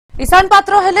ईशान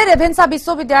पात्र हेले रेभेन्सा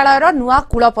विश्वविद्यालय नुआ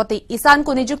कुलपति। ईशान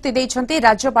को नियुक्ति देइछंती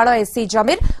राज्यपाल एससी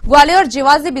जमीर। ग्वालियर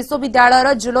जिवाजी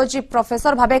विश्वविद्यालय जूलोजी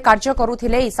प्रोफेसर भावे कार्य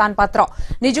करुथिले ईशान पात्र।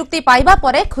 नियुक्ति पाइबा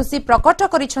परे खुशी प्रकट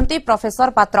करिछंती प्रोफेसर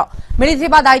पात्र।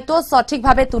 मिलिथिबा दायित्व सठिक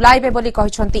भावे तुलाइबे बोली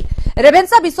कहिछंती।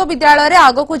 रेभेन्सा विश्वविद्यालय रे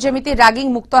आगकु जेमिति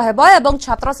रैगिंग मुक्त हेबो एवं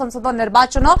छात्र संसद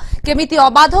निर्वाचन केमिति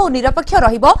अबाध और निरपेक्ष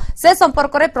रहिबो से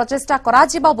संपर्क रे प्रचेष्टा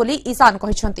कराजिबा बोली ईशान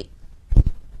कहिछंती।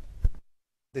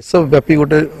 देशव्यापी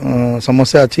गोटे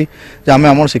समस्या अच्छी आम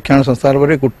आम शिक्षण संस्थान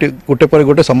गोटे पर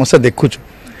गोटे समस्या देखुचु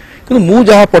कि मु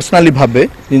जहाँ पर्सनाली भावे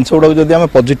जिनस गुड़ा जब आम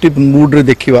पॉजिटिव मूड रे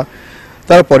देखा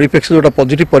तार परिप्रेक्ष्य जो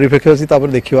पॉजिटिव परिप्रेक्ष्य अच्छी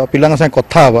देखा पिला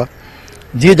कथा हवा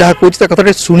जी जहाँ कह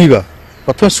कथा शुणा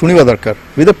प्रथम शुणा दरकार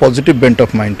with positive bent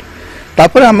of mind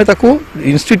तापर आम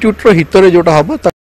इंस्टीट्यूट हित जोटा हम